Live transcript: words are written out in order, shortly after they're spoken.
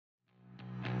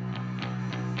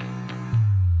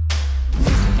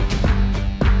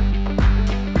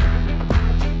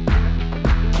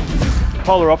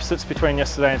Polar opposites between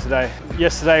yesterday and today.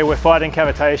 Yesterday we're fighting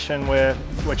cavitation,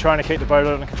 we're trying to keep the boat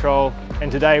under control,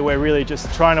 and today we're really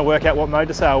just trying to work out what mode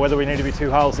to sail, whether we need to be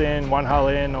 2 hulls in, 1 hull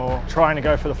in, or trying to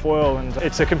go for the foil, and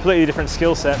it's a completely different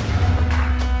skill set.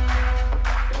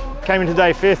 Came into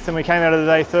day 5th and we came out of the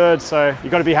day 3rd, so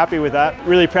you've got to be happy with that.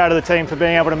 Really proud of the team for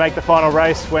being able to make the final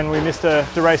race when we missed the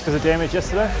race because of damage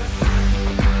yesterday.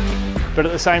 But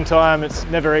at the same time, it's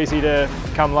never easy to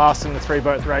come last in the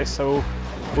 3-boat race, so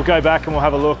we'll go back and we'll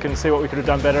have a look and see what we could have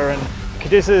done better. And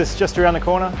Cadiz is just around the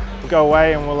corner. We'll go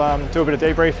away and we'll do a bit of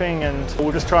debriefing, and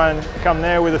we'll just try and come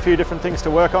there with a few different things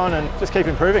to work on and just keep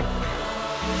improving.